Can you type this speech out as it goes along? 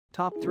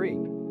Top 3.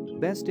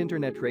 Best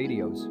Internet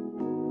Radios.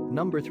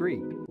 Number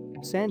 3.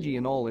 Sanji,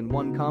 an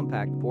all-in-one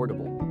compact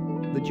portable.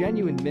 The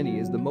Genuine Mini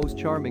is the most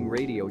charming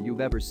radio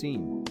you've ever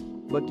seen.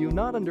 But do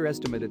not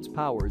underestimate its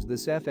powers.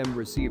 This FM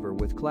receiver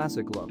with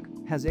classic look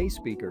has a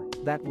speaker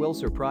that will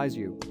surprise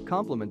you,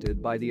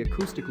 complemented by the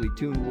acoustically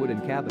tuned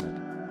wooden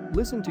cabinet.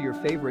 Listen to your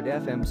favorite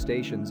FM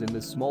stations in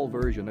this small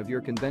version of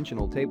your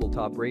conventional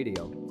tabletop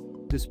radio.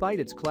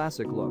 Despite its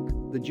classic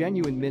look, the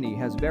Genuine Mini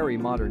has very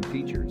modern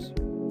features.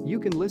 You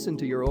can listen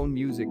to your own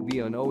music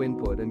via an O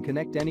input and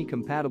connect any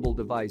compatible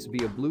device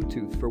via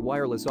Bluetooth for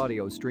wireless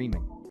audio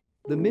streaming.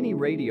 The Mini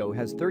Radio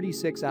has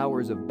 36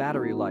 hours of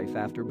battery life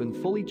after being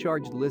fully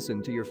charged.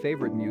 Listen to your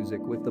favorite music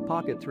with the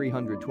Pocket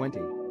 320.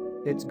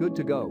 It's good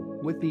to go.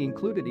 With the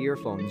included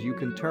earphones, you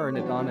can turn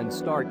it on and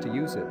start to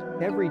use it.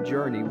 Every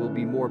journey will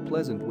be more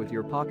pleasant with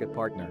your pocket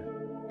partner.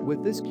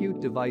 With this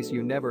cute device,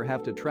 you never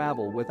have to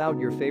travel without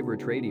your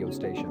favorite radio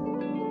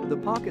station. The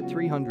Pocket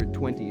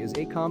 320 is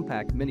a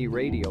compact mini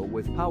radio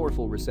with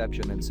powerful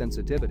reception and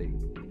sensitivity.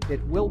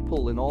 It will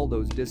pull in all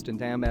those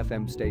distant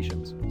AM/FM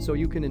stations, so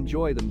you can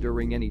enjoy them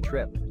during any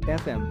trip.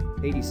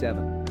 FM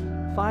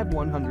 87,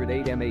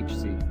 5108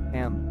 MHz,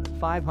 AM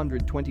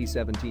 520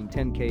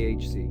 1710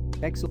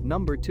 kHz. Excellent.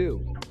 Number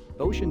 2.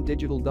 Ocean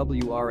Digital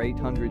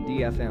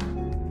WR800D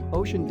FM.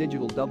 Ocean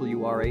Digital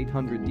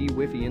WR800D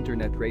Wi-Fi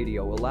Internet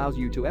Radio allows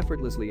you to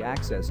effortlessly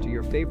access to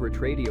your favorite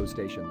radio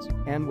stations,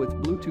 and with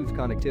Bluetooth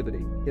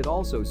connectivity, it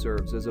also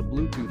serves as a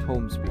Bluetooth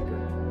home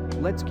speaker.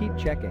 Let's keep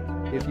checking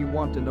if you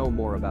want to know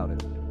more about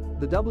it.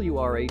 The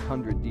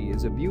WR800D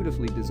is a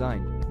beautifully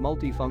designed,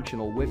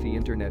 multifunctional Wi-Fi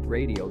Internet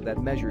radio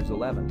that measures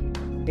 11,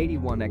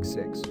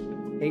 81x6,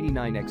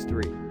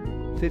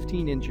 89x3,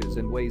 15 inches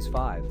and weighs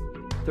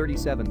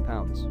 37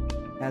 pounds.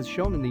 As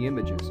shown in the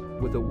images,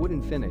 with a wooden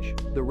finish,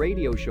 the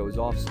radio shows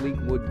off sleek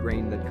wood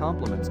grain that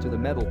complements to the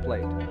metal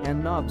plate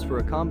and knobs for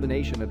a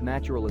combination of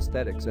natural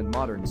aesthetics and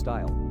modern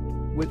style.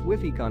 With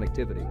Wi-Fi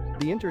connectivity,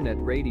 the internet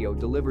radio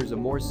delivers a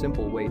more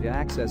simple way to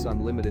access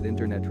unlimited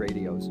internet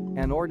radios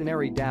and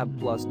ordinary DAB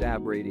plus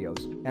DAB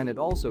radios, and it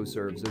also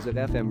serves as an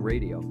FM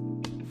radio.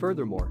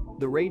 Furthermore,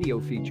 the radio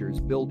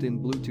features built-in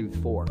Bluetooth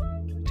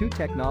 4.2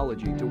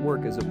 technology to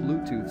work as a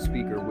Bluetooth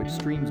speaker which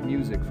streams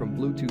music from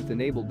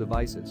Bluetooth-enabled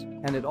devices,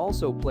 and it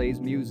also plays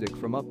music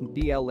from a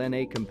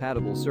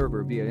DLNA-compatible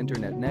server via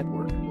internet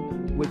network.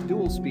 With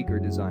dual speaker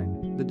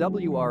design, the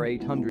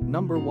WR800.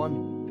 Number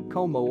 1.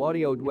 Como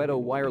Audio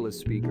Duetto Wireless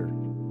Speaker.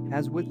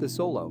 As with the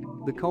Solo,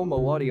 the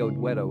Como Audio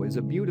Duetto is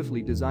a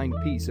beautifully designed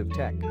piece of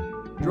tech.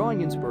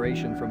 Drawing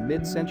inspiration from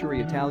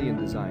mid-century Italian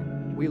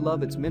design, we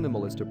love its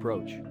minimalist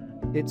approach.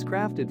 It's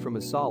crafted from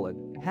a solid,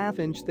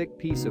 half-inch thick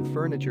piece of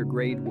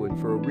furniture-grade wood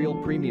for a real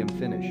premium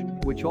finish,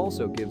 which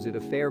also gives it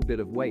a fair bit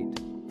of weight.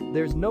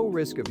 There's no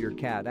risk of your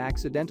cat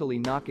accidentally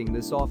knocking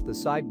this off the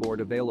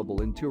sideboard.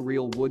 Available in 2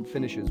 real wood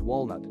finishes,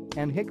 walnut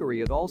and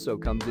hickory. It also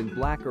comes in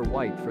black or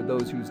white for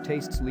those whose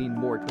tastes lean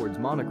more towards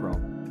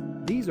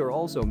monochrome. These are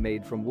also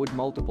made from wood,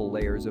 multiple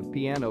layers of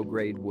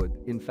piano-grade wood,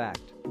 in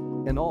fact.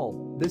 In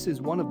all, this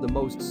is one of the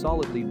most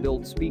solidly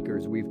built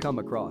speakers we've come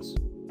across.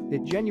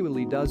 It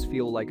genuinely does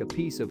feel like a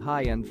piece of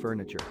high-end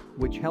furniture,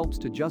 which helps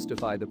to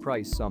justify the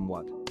price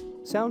somewhat.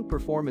 Sound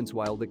performance.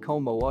 While the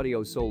Como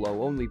Audio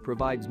Solo only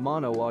provides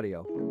mono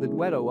audio, the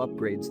Duetto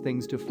upgrades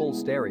things to full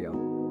stereo.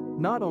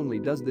 Not only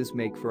does this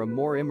make for a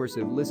more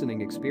immersive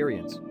listening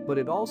experience, but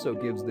it also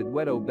gives the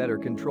Duetto better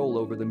control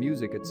over the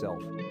music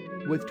itself.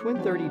 With twin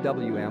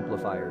 30W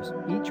amplifiers,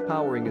 each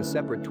powering a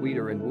separate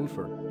tweeter and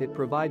woofer, it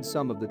provides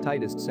some of the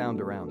tightest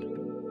sound around.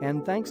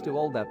 And thanks to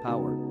all that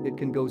power, it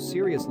can go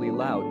seriously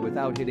loud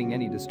without hitting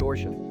any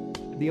distortion.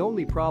 The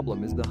only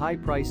problem is the high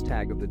price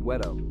tag of the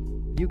Duetto.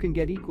 You can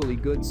get equally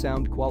good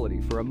sound quality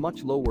for a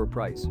much lower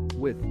price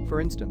with, for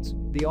instance,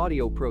 the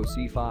Audio Pro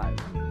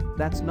C5.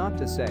 That's not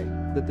to say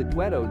that the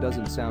Duetto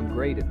doesn't sound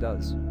great, it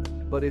does.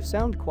 But if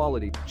sound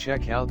quality...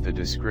 Check out the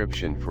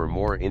description for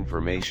more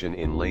information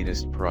in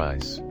latest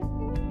price.